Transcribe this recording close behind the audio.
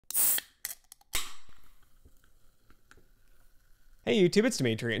Hey YouTube, it's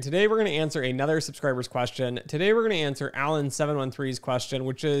Dimitri, and today we're going to answer another subscriber's question. Today we're going to answer Alan713's question,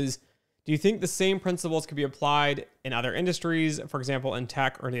 which is, do you think the same principles could be applied in other industries, for example, in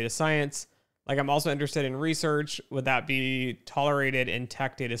tech or data science? Like, I'm also interested in research. Would that be tolerated in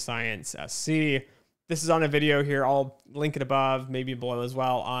tech, data science, SC? This is on a video here. I'll link it above, maybe below as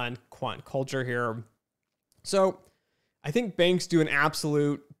well, on quant culture here. So I think banks do an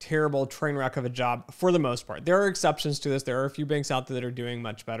absolute terrible train wreck of a job for the most part. There are exceptions to this. There are a few banks out there that are doing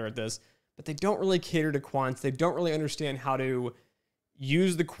much better at this, but they don't really cater to quants. They don't really understand how to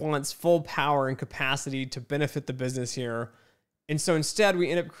use the quants' full power and capacity to benefit the business here. And so instead,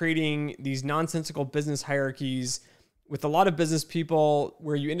 we end up creating these nonsensical business hierarchies with a lot of business people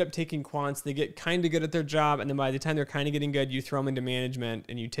where you end up taking quants, they get kind of good at their job, and then by the time they're kind of getting good, you throw them into management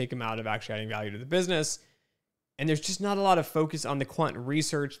and you take them out of actually adding value to the business. And there's just not a lot of focus on the quant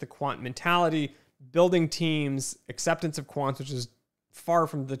research, the quant mentality, building teams, acceptance of quants, which is far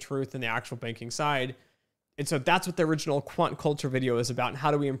from the truth in the actual banking side. And so that's what the original quant culture video is about. And how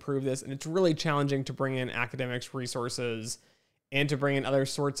do we improve this? And it's really challenging to bring in academics, resources, and to bring in other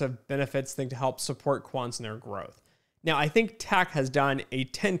sorts of benefits to help support quants in their growth. Now, I think tech has done a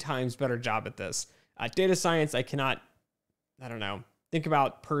 10 times better job at this. Data science, I cannot, think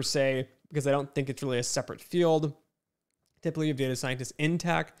about per se, because I don't think it's really a separate field. Typically, you have data scientists in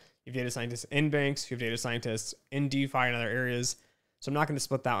tech, you have data scientists in banks, you have data scientists in DeFi and other areas. So I'm not going to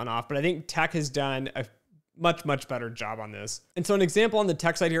split that one off, but I think tech has done a much, much better job on this. And so an example on the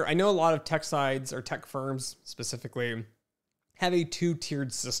tech side here, I know a lot of tech sides or tech firms specifically have a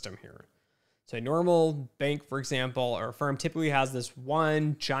two-tiered system here. So a normal bank, for example, or a firm typically has this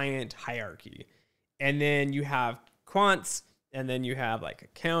one giant hierarchy. And then you have quants, and then you have like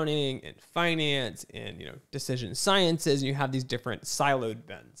accounting and finance and, decision sciences, and you have these different siloed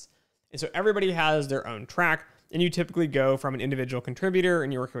bins. And so everybody has their own track, and you typically go from an individual contributor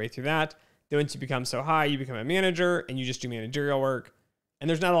and you work your way through that. Then once you become so high, you become a manager and you just do managerial work, and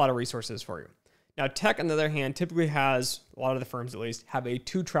there's not a lot of resources for you. Now, tech, on the other hand, typically has, a lot of the firms at least, have a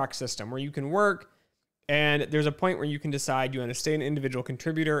two-track system where you can work, and there's a point where you can decide you want to stay an individual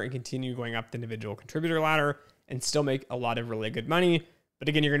contributor and continue going up the individual contributor ladder and still make a lot of really good money. But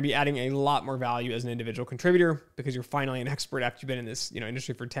again, you're going to be adding a lot more value as an individual contributor because you're finally an expert after you've been in this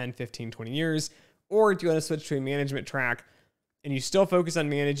industry for 10, 15, 20 years. Or do you want to switch to a management track and you still focus on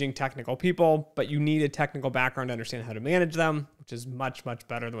managing technical people, but you need a technical background to understand how to manage them, which is much, much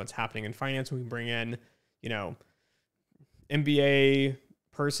better than what's happening in finance when we bring in, MBA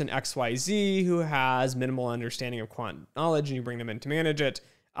person XYZ who has minimal understanding of quant knowledge and you bring them in to manage it.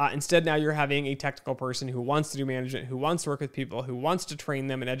 Instead, now you're having a technical person who wants to do management, who wants to work with people, who wants to train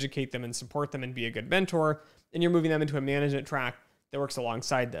them and educate them and support them and be a good mentor. And you're moving them into a management track that works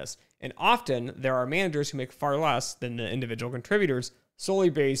alongside this. And often there are managers who make far less than the individual contributors solely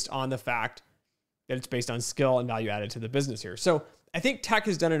based on the fact that it's based on skill and value added to the business here. So I think tech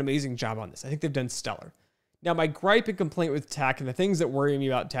has done an amazing job on this. I think they've done stellar. Now, my gripe and complaint with tech and the things that worry me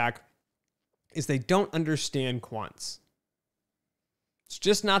about tech is they don't understand quants. It's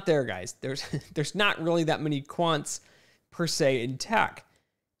just not there, guys. There's not really that many quants per se in tech.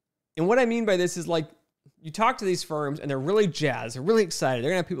 And what I mean by this is, like, you talk to these firms and they're really jazzed. They're really excited.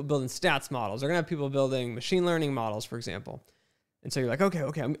 They're going to have people building stats models. They're going to have people building machine learning models, for example. And so you're like, okay,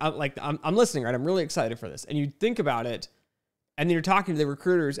 I'm listening, right? I'm really excited for this. And you think about it, and then you're talking to the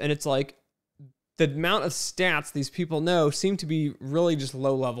recruiters, and it's like the amount of stats these people know seem to be really just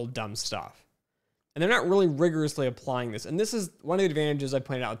low-level dumb stuff. And they're not really rigorously applying this. And this is one of the advantages I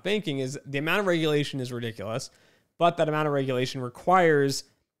pointed out with banking is the amount of regulation is ridiculous, but that amount of regulation requires,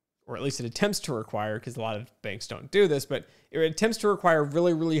 or at least it attempts to require, because a lot of banks don't do this, but it attempts to require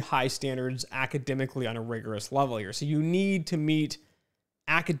really, really high standards academically on a rigorous level here. So you need to meet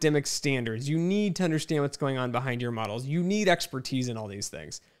academic standards. You need to understand what's going on behind your models. You need expertise in all these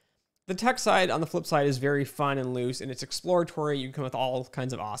things. The tech side, on the flip side, is very fun and loose, and it's exploratory. You come with all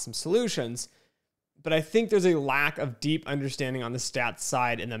kinds of awesome solutions. But I think there's a lack of deep understanding on the stats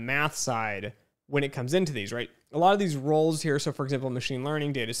side and the math side when it comes into these, right? A lot of these roles here, so for example, machine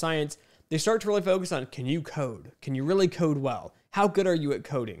learning, data science, they start to really focus on, can you code? Can you really code well? How good are you at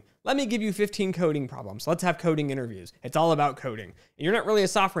coding? Let me give you 15 coding problems. Let's have coding interviews. It's all about coding. And you're not really a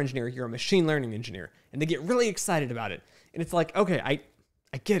software engineer, you're a machine learning engineer. And they get really excited about it. And it's like, okay, I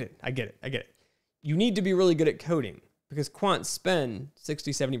get it. You need to be really good at coding, because quants spend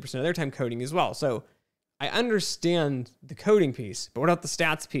 60, 70% of their time coding as well. So I understand the coding piece, but what about the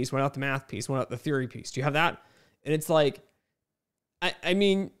stats piece? What about the math piece? What about the theory piece? Do you have that? And it's like, I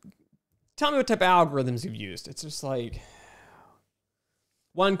mean, tell me what type of algorithms you've used. It's just like,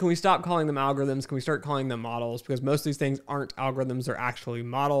 One, can we stop calling them algorithms? Can we start calling them models? Because most of these things aren't algorithms. They're actually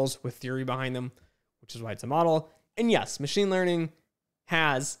models with theory behind them, which is why it's a model. And yes, machine learning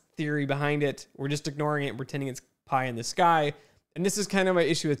has theory behind it. We're just ignoring it and pretending it's pie in the sky. And this is kind of my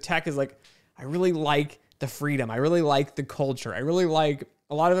issue with tech is like, I really like the freedom. I really like the culture. I really like,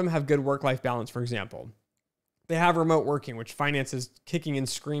 a lot of them have good work-life balance, for example. They have remote working, which finance is kicking and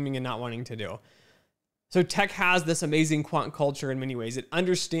screaming and not wanting to do. So tech has this amazing quant culture in many ways. It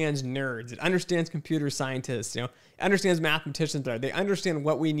understands nerds. It understands computer scientists. It understands mathematicians better. They understand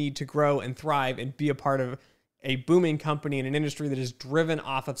what we need to grow and thrive and be a part of a booming company in an industry that is driven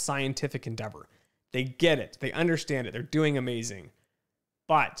off of scientific endeavor. They get it. They understand it. They're doing amazing.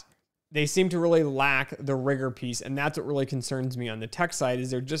 But they seem to really lack the rigor piece, and that's what really concerns me on the tech side.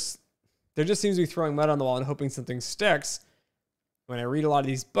 Is there just seems to be throwing mud on the wall and hoping something sticks. When I read a lot of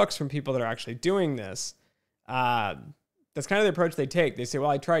these books from people that are actually doing this, that's kind of the approach they take. They say,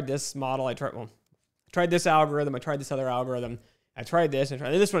 well, I tried this model. I tried this algorithm. I tried this other algorithm. I tried this.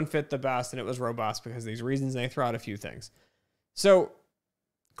 This one fit the best, and it was robust because of these reasons. And they throw out a few things. So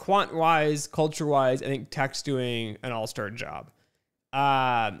quant-wise, culture-wise, I think tech's doing an all-star job.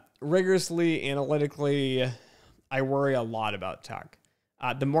 Rigorously, analytically, I worry a lot about tech.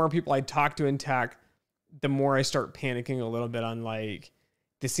 The more people I talk to in tech, the more I start panicking a little bit on like,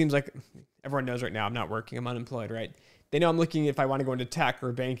 this seems like everyone knows right now I'm not working, I'm unemployed, right? They know I'm looking if I want to go into tech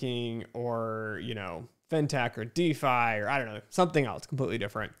or banking or, fintech or DeFi or I don't know, something else completely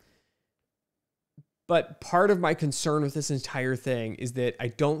different. But part of my concern with this entire thing is that I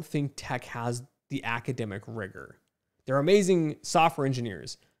don't think tech has the academic rigor. They're amazing software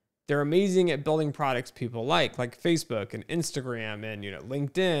engineers. They're amazing at building products people like Facebook and Instagram and,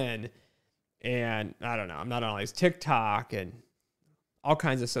 LinkedIn. And I don't know, I'm not on all these TikTok and all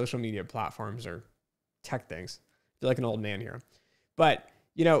kinds of social media platforms or tech things. I feel like an old man here. But,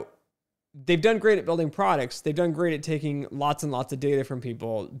 they've done great at building products. They've done great at taking lots and lots of data from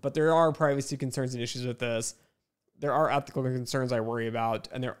people, but there are privacy concerns and issues with this. There are ethical concerns I worry about,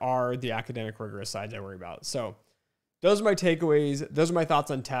 and there are the academic rigorous sides I worry about. So those are my takeaways. Those are my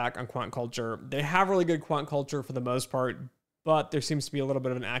thoughts on tech, on quant culture. They have really good quant culture for the most part, but there seems to be a little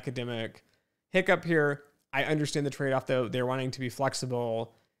bit of an academic hiccup here. I understand the trade-off, though. They're wanting to be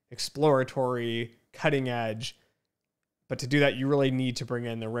flexible, exploratory, cutting edge. But to do that, you really need to bring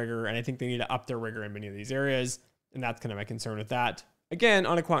in the rigor. And I think they need to up their rigor in many of these areas. And that's kind of my concern with that. Again,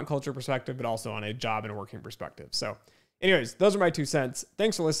 on a quant culture perspective, but also on a job and working perspective. So anyways, those are my 2 cents.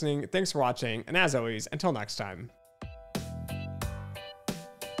 Thanks for listening. Thanks for watching. And as always, until next time.